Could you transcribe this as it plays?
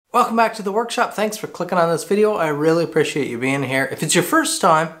Welcome back to the workshop. Thanks for clicking on this video. I really appreciate you being here. If it's your first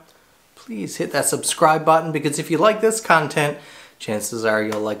time, please hit that subscribe button because if you like this content, chances are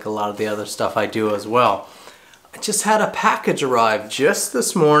you'll like a lot of the other stuff I do as well. I just had a package arrive just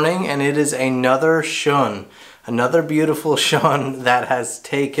this morning and it is another Shun. Another beautiful Shun that has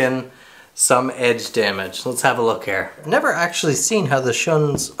taken some edge damage. Let's have a look here. I've never actually seen how the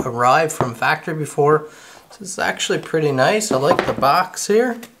Shuns arrive from factory before. This is actually pretty nice. I like the box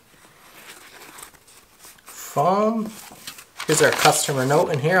here. Foam. Here's our customer note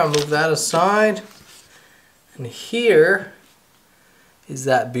in here. I'll move that aside. And here is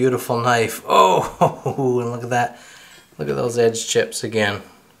that beautiful knife. Oh, and look at that. Look at those edge chips again.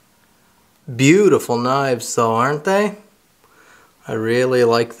 Beautiful knives though, aren't they? I really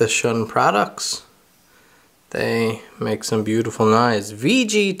like the Shun products. They make some beautiful knives.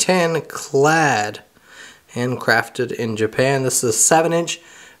 VG10 clad. Handcrafted in Japan. This is a 7-inch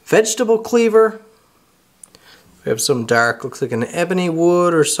vegetable cleaver. We have some dark, looks like an ebony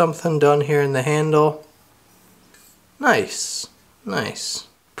wood or something done here in the handle. Nice, nice.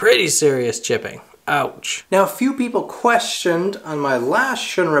 Pretty serious chipping. Ouch. Now a few people questioned on my last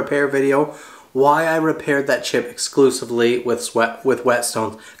Shun repair video why I repaired that chip exclusively with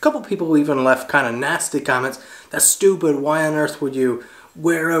Whetstones. A couple people even left kind of nasty comments. That's stupid. Why on earth would you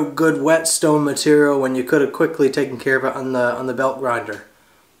wear out good Whetstone material when you could have quickly taken care of it on the belt grinder?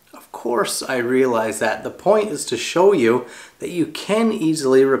 Of course I realize that. The point is to show you that you can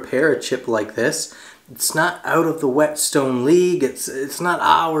easily repair a chip like this. It's not out of the Whetstone league. It's not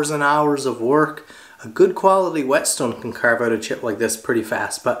hours and hours of work. A good quality Whetstone can carve out a chip like this pretty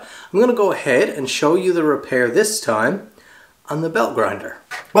fast. But I'm going to go ahead and show you the repair this time on the belt grinder.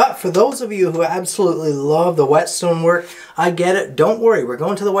 But for those of you who absolutely love the Whetstone work, I get it. Don't worry, we're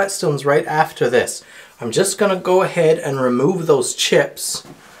going to the Whetstones right after this. I'm just going to go ahead and remove those chips.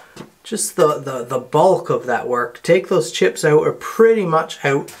 Just the bulk of that work. Take those chips out, or pretty much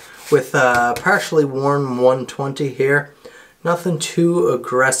out, with partially worn 120 here. Nothing too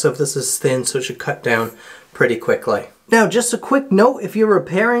aggressive. This is thin, so it should cut down pretty quickly. Now, just a quick note, if you're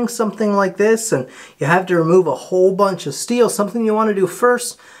repairing something like this and you have to remove a whole bunch of steel, something you want to do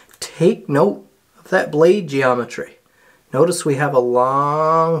first, take note of that blade geometry. Notice we have a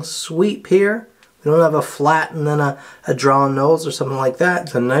long sweep here. We don't have a flat and then a drawn nose or something like that.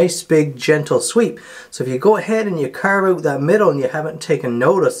 It's a nice big gentle sweep. So if you go ahead and you carve out that middle and you haven't taken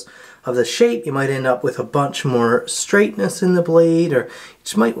notice of the shape, you might end up with a bunch more straightness in the blade, or you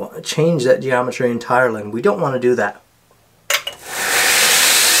just might want to change that geometry entirely, and we don't want to do that.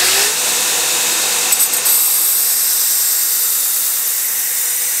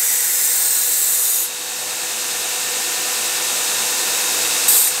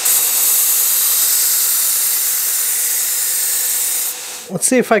 Let's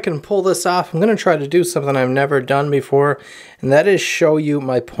see if I can pull this off. I'm going to try to do something I've never done before, and that is show you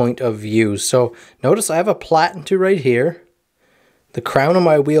my point of view. So notice I have a platen right here. The crown of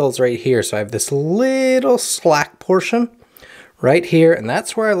my wheel is right here, so I have this little slack portion right here, and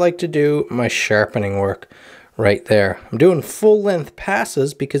that's where I like to do my sharpening work, right there. I'm doing full length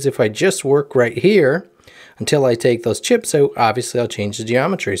passes because if I just work right here until I take those chips out, obviously I'll change the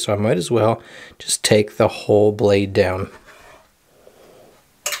geometry, so I might as well just take the whole blade down.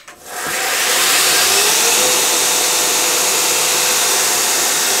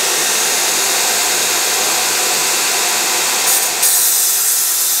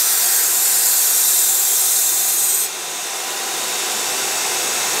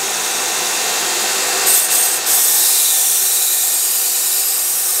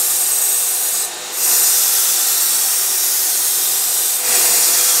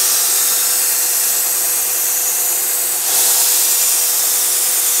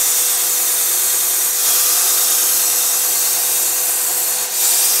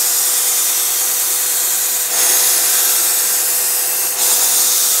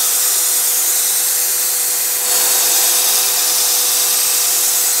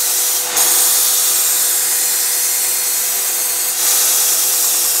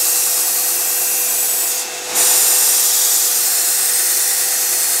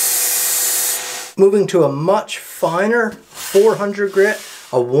 Moving to a much finer 400 grit,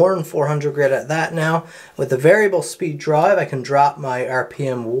 a worn 400 grit at that now. With the variable speed drive, I can drop my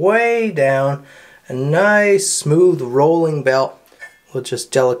RPM way down. A nice smooth rolling belt. We'll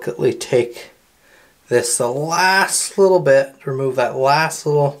just delicately take this the last little bit to remove that last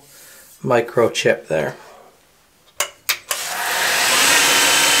little microchip there.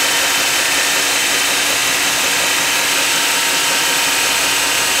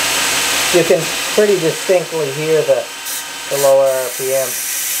 You can pretty distinctly hear the lower RPM.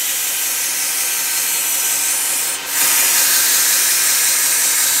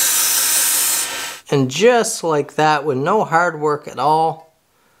 And just like that, with no hard work at all,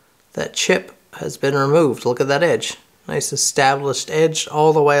 that chip has been removed. Look at that edge. Nice established edge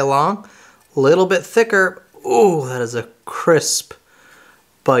all the way along. A little bit thicker. Ooh, that is a crisp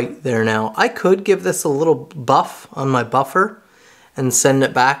bite there now. I could give this a little buff on my buffer and send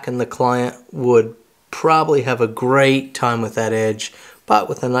it back, and the client would probably have a great time with that edge. But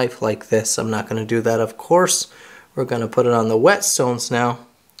with a knife like this, I'm not going to do that, of course. We're going to put it on the Whetstones now,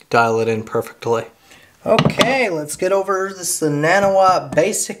 dial it in perfectly. Okay, let's get over this. Is the Nanowatt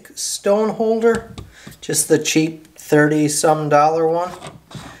basic stone holder, just the cheap $30-some one.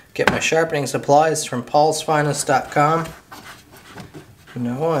 Get my sharpening supplies from paulsfinest.com.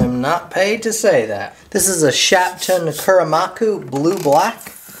 No, I'm not paid to say that. This is a Shapton Kuramaku Blue Black.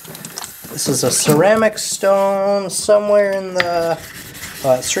 This is a ceramic stone somewhere in the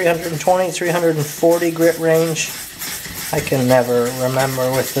 320, 340 grit range. I can never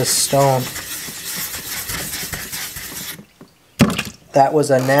remember with this stone. That was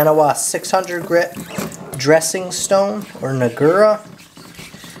a Nanowatt 600 grit dressing stone, or Nagura.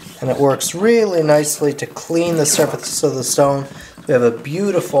 And it works really nicely to clean the surface of the stone. We have a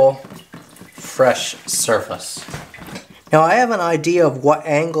beautiful, fresh surface. Now I have an idea of what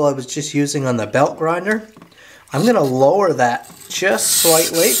angle I was just using on the belt grinder. I'm going to lower that just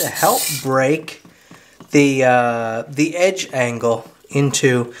slightly to help break the edge angle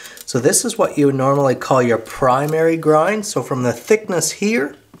into. So this is what you would normally call your primary grind. So from the thickness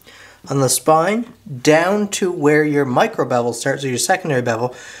here on the spine down to where your micro bevel starts, or your secondary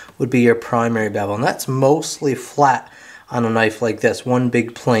bevel, would be your primary bevel. And that's mostly flat on a knife like this, one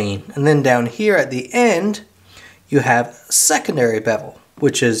big plane. And then down here at the end, you have secondary bevel,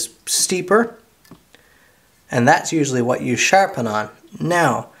 which is steeper. And that's usually what you sharpen on.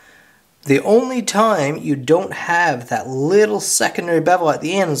 Now, the only time you don't have that little secondary bevel at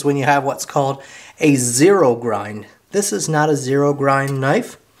the end is when you have what's called a zero grind. This is not a zero grind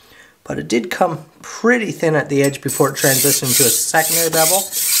knife, but it did come pretty thin at the edge before it transitioned to a secondary bevel.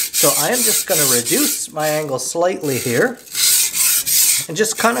 So I am just going to reduce my angle slightly here and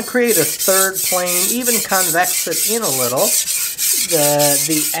just kind of create a third plane, even convex it in a little.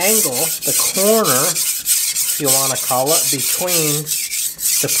 The angle, the corner, if you want to call it, between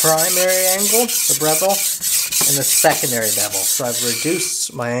the primary angle, the bevel, and the secondary bevel. So I've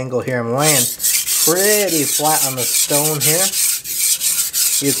reduced my angle here. I'm laying pretty flat on the stone here,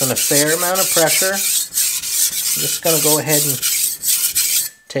 using a fair amount of pressure. I'm just going to go ahead and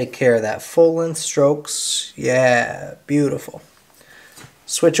take care of that full length strokes. Yeah, beautiful.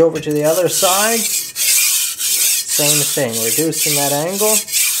 Switch over to the other side. Same thing, reducing that angle.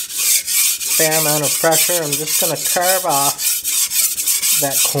 Fair amount of pressure. I'm just going to carve off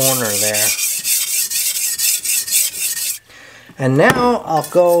that corner there. And now I'll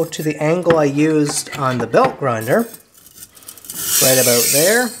go to the angle I used on the belt grinder, right about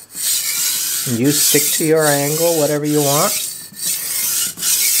there. And you stick to your angle, whatever you want.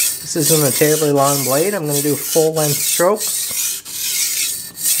 This isn't a terribly long blade. I'm going to do full length strokes.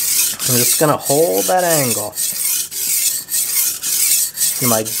 I'm just going to hold that angle. And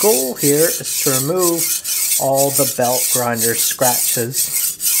my goal here is to remove all the belt grinder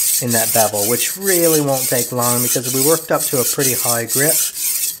scratches in that bevel, which really won't take long because we worked up to a pretty high grit.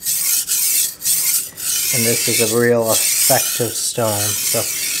 And this is a real effective stone. So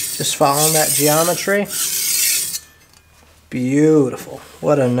just following that geometry. Beautiful.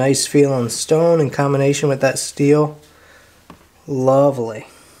 What a nice feeling stone in combination with that steel. Lovely.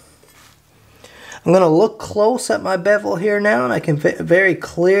 I'm going to look close at my bevel here now, and I can very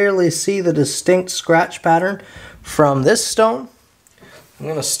clearly see the distinct scratch pattern from this stone. I'm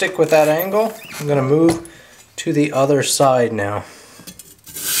going to stick with that angle. I'm going to move to the other side now.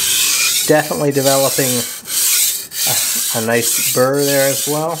 Definitely developing a nice burr there as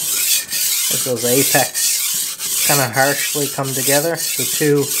well, as those apex kind of harshly come together. The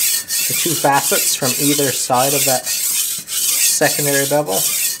two facets from either side of that secondary bevel.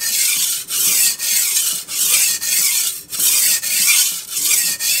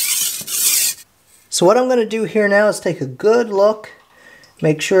 So what I'm going to do here now is take a good look,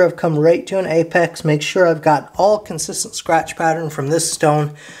 make sure I've come right to an apex, make sure I've got all consistent scratch pattern from this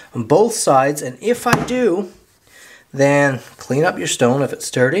stone on both sides, and if I do, then clean up your stone if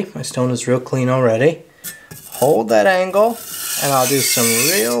it's dirty. My stone is real clean already. Hold that angle, and I'll do some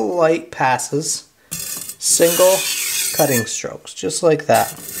real light passes, single cutting strokes, just like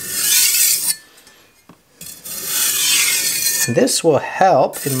that. This will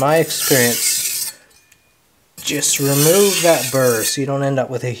help, in my experience, just remove that burr so you don't end up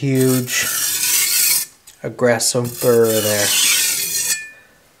with a huge aggressive burr there.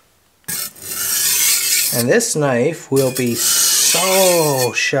 And this knife will be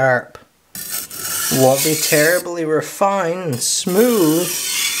so sharp. Won't be terribly refined and smooth.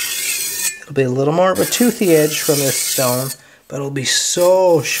 It'll be a little more of a toothy edge from this stone, but it'll be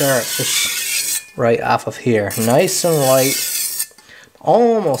so sharp just right off of here. Nice and light.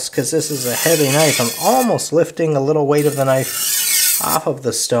 Almost, because this is a heavy knife, I'm almost lifting a little weight of the knife off of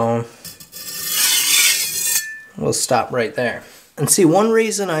the stone. We'll stop right there. And see, one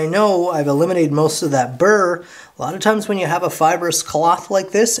reason I know I've eliminated most of that burr, a lot of times when you have a fibrous cloth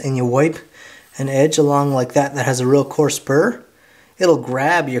like this and you wipe an edge along like that that has a real coarse burr, it'll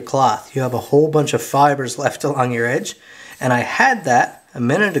grab your cloth. You have a whole bunch of fibers left along your edge. And I had that a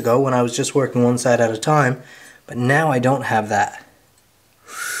minute ago when I was just working one side at a time, but now I don't have that.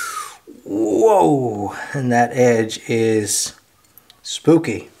 Whoa! And that edge is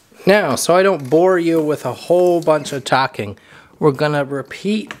spooky. Now, so I don't bore you with a whole bunch of talking, we're gonna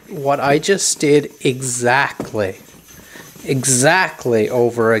repeat what I just did exactly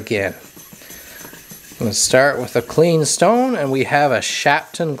over again. I'm going to start with a clean stone, and we have a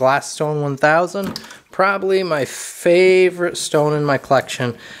Shapton Glassstone 1000. Probably my favorite stone in my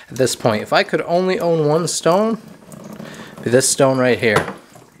collection at this point. If I could only own one stone, it'd be this stone right here.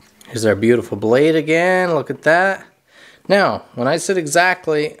 Here's our beautiful blade again. Look at that. Now, when I said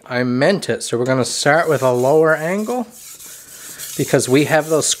exactly, I meant it. So we're going to start with a lower angle because we have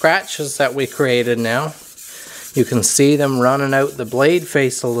those scratches that we created now. You can see them running out the blade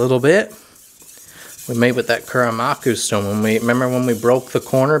face a little bit. We made with that Kuramaku stone. Remember when we broke the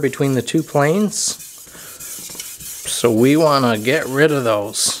corner between the two planes? So we want to get rid of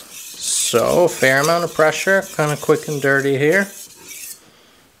those. So fair amount of pressure, kind of quick and dirty here.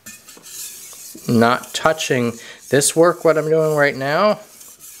 Not touching. This work, what I'm doing right now,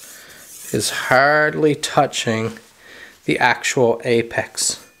 is hardly touching the actual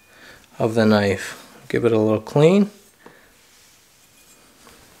apex of the knife. Give it a little clean.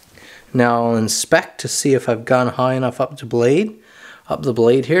 Now I'll inspect to see if I've gone high enough up the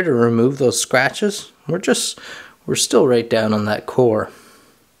blade here to remove those scratches. We're still right down on that core.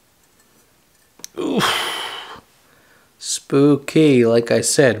 Oof. Spooky, like I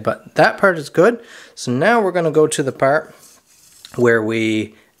said, but that part is good. So now we're going to go to the part where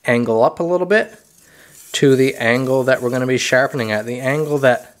we angle up a little bit to the angle that we're going to be sharpening at, the angle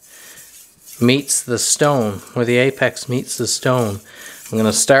that meets the stone, where the apex meets the stone. I'm going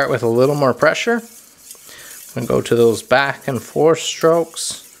to start with a little more pressure. I'm going to go to those back and forth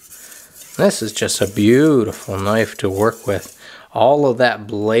strokes. This is just a beautiful knife to work with. All of that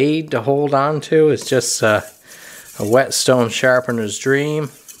blade to hold on to is just a whetstone sharpener's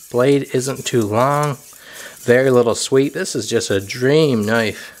dream. Blade isn't too long. Very little sweep. This is just a dream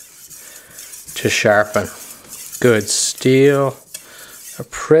knife to sharpen. Good steel. A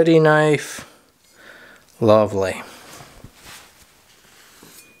pretty knife. Lovely.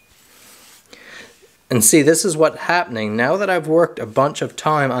 And see, this is what's happening. Now that I've worked a bunch of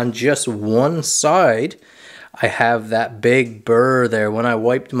time on just one side, I have that big burr there. When I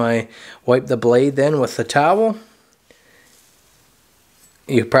wiped the blade then with the towel,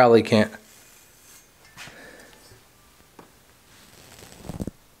 you probably can't.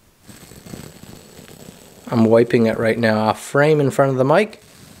 I'm wiping it right now off frame in front of the mic.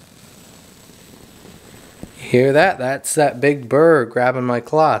 You hear that? That's that big burr grabbing my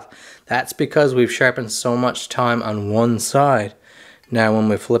cloth. That's because we've sharpened so much time on one side. Now when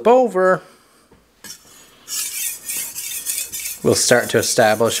we flip over, we'll start to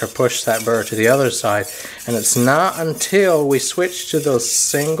establish or push that burr to the other side. And it's not until we switch to those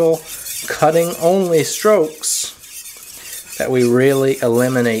single cutting only strokes that we really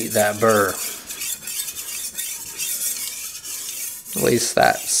eliminate that burr. At least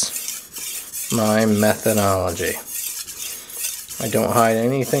that's my methodology. I don't hide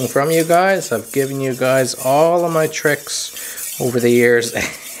anything from you guys. I've given you guys all of my tricks over the years.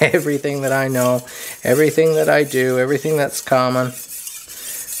 Everything that I know, everything that I do, everything that's common.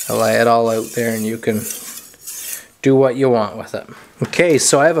 I lay it all out there and you can do what you want with it. Okay,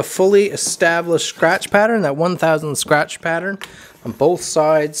 so I have a fully established scratch pattern, that 1000 scratch pattern on both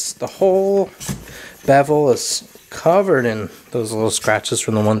sides. The whole bevel is covered in those little scratches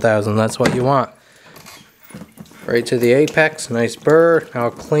from the 1000. That's what you want. Right to the apex, nice burr. Now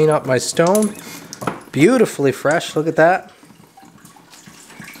I'll clean up my stone. Beautifully fresh, look at that.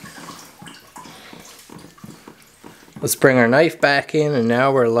 Let's bring our knife back in, and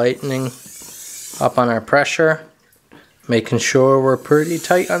now we're lightening up on our pressure, making sure we're pretty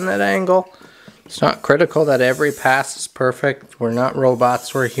tight on that angle. It's not critical that every pass is perfect. We're not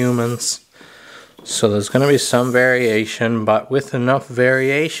robots, we're humans. So there's going to be some variation, but with enough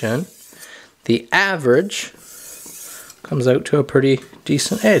variation the average comes out to a pretty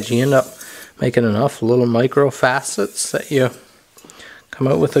decent edge. You end up making enough little micro facets that you come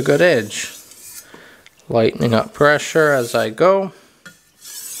out with a good edge. Lightening up pressure as I go.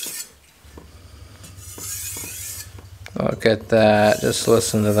 Look at that, just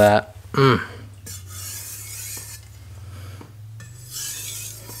listen to that.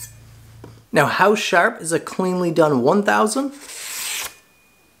 Now, how sharp is a cleanly done 1000?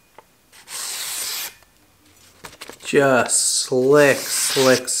 Just slick,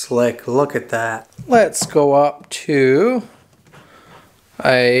 slick, slick. Look at that. Let's go up to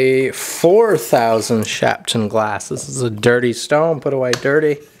a 4000 Shapton glass. This is a dirty stone, put away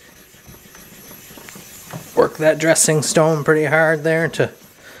dirty. Work that dressing stone pretty hard there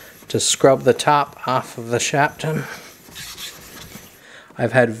to scrub the top off of the Shapton.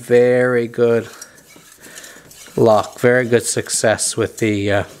 I've had very good luck, very good success with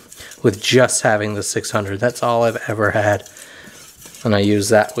the with just having the 600. That's all I've ever had, and I use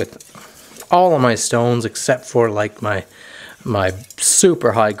that with all of my stones except for like my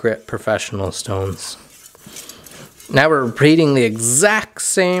super high grit professional stones. Now we're repeating the exact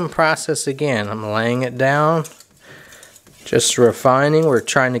same process again. I'm laying it down, just refining. We're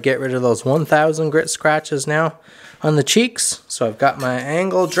trying to get rid of those 1000 grit scratches now on the cheeks. So I've got my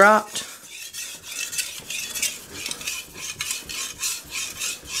angle dropped.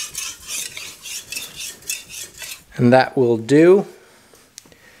 And that will do.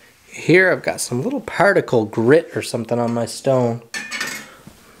 Here I've got some little particle grit or something on my stone.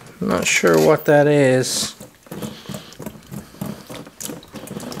 I'm not sure what that is.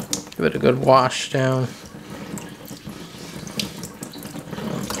 Give it a good wash down.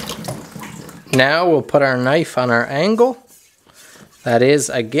 Now we'll put our knife on our angle. That is,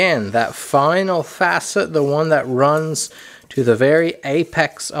 again, that final facet, the one that runs to the very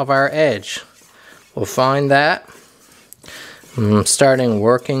apex of our edge. We'll find that. I'm starting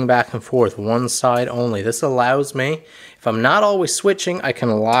working back and forth, one side only. This allows me, if I'm not always switching, I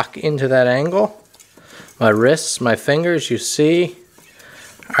can lock into that angle. My wrists, my fingers, you see,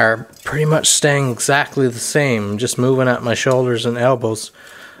 are pretty much staying exactly the same. I'm just moving at my shoulders and elbows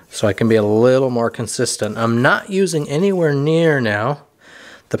so I can be a little more consistent. I'm not using anywhere near now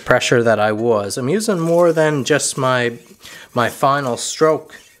the pressure that I was. I'm using more than just my final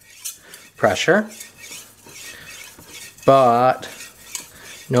stroke pressure, but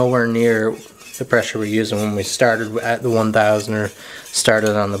nowhere near the pressure we're using when we started at the 1000 or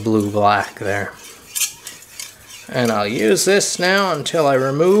started on the blue-black there. And I'll use this now until I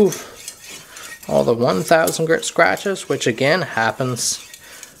remove all the 1000 grit scratches, which again happens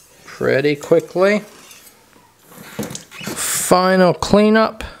pretty quickly. Final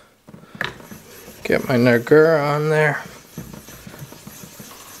cleanup. Get my Nagura on there.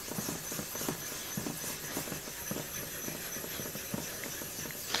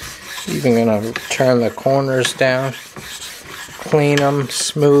 Even gonna turn the corners down, clean them,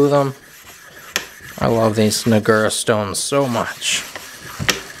 smooth them. I love these Nagura stones so much.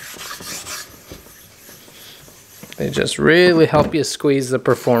 They just really help you squeeze the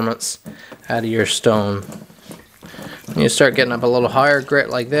performance out of your stone. When you start getting up a little higher grit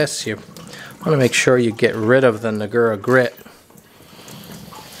like this, you want to make sure you get rid of the Nagura grit.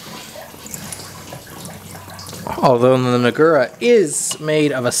 Although the Nagura is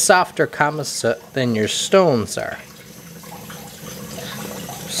made of a softer composite than your stones are.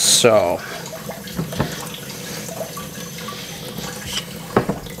 So,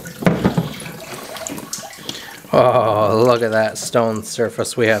 oh, look at that stone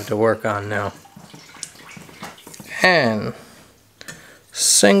surface we have to work on now. And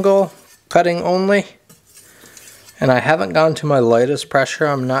single cutting only. And I haven't gone to my lightest pressure.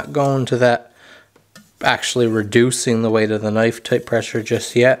 I'm not going to that actually reducing the weight of the knife type pressure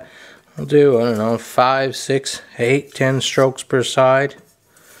just yet. I'll do, I don't know, 5, 6, 8, 10 strokes per side.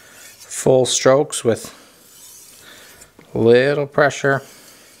 Full strokes with little pressure.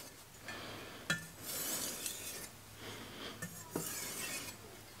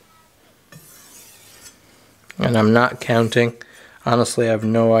 And I'm not counting. Honestly, I have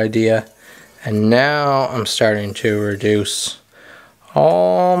no idea. And now I'm starting to reduce.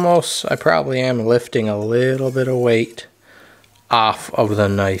 Almost, I probably am lifting a little bit of weight off of the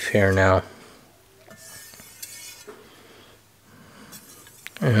knife here now.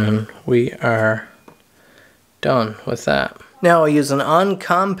 And we are done with that. Now I use an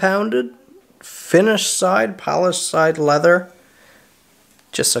uncompounded, finished side, polished side leather.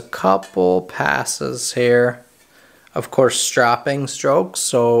 Just a couple passes here. Of course, stropping strokes,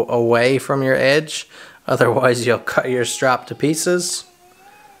 so away from your edge. Otherwise, you'll cut your strop to pieces.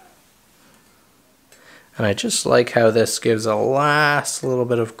 And I just like how this gives a last little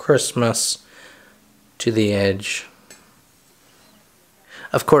bit of crispness to the edge.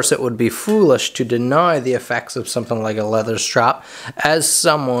 Of course, it would be foolish to deny the effects of something like a leather strap. As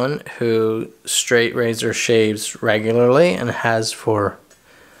someone who straight razor shaves regularly and has for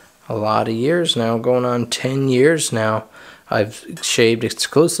a lot of years now, going on 10 years now, I've shaved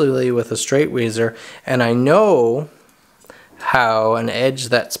exclusively with a straight razor, and I know how an edge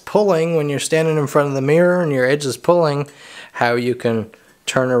that's pulling, when you're standing in front of the mirror and your edge is pulling, how you can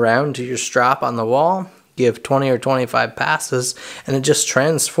turn around to your strap on the wall, give 20 or 25 passes, and it just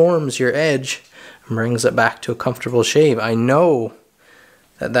transforms your edge and brings it back to a comfortable shave. I know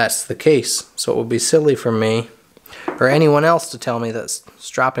that that's the case, so it would be silly for me or anyone else to tell me that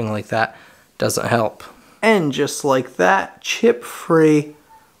strapping like that doesn't help. And just like that, chip-free,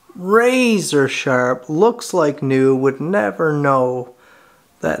 razor sharp, looks like new, would never know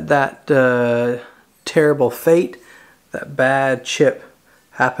that terrible fate, that bad chip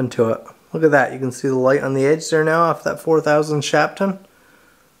happened to it. Look at that, you can see the light on the edge there now off that 4000 Shapton.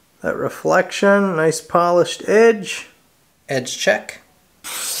 That reflection, nice polished edge. Edge check.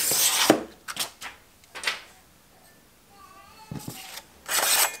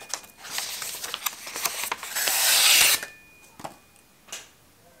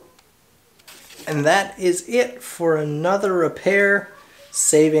 And that is it for another repair,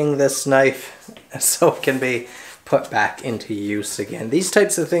 saving this knife so it can be put back into use again. These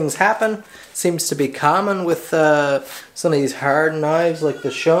types of things happen. Seems to be common with some of these hard knives like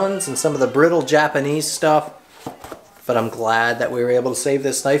the Shuns and some of the brittle Japanese stuff. But I'm glad that we were able to save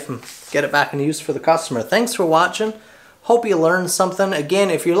this knife and get it back in use for the customer. Thanks for watching. Hope you learned something. Again,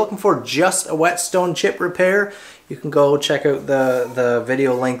 if you're looking for just a Whetstone chip repair, you can go check out the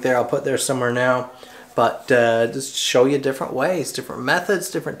video link there. I'll put there somewhere now. But just show you different ways, different methods,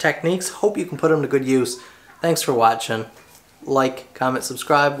 different techniques. Hope you can put them to good use. Thanks for watching. Like, comment,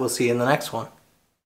 subscribe. We'll see you in the next one.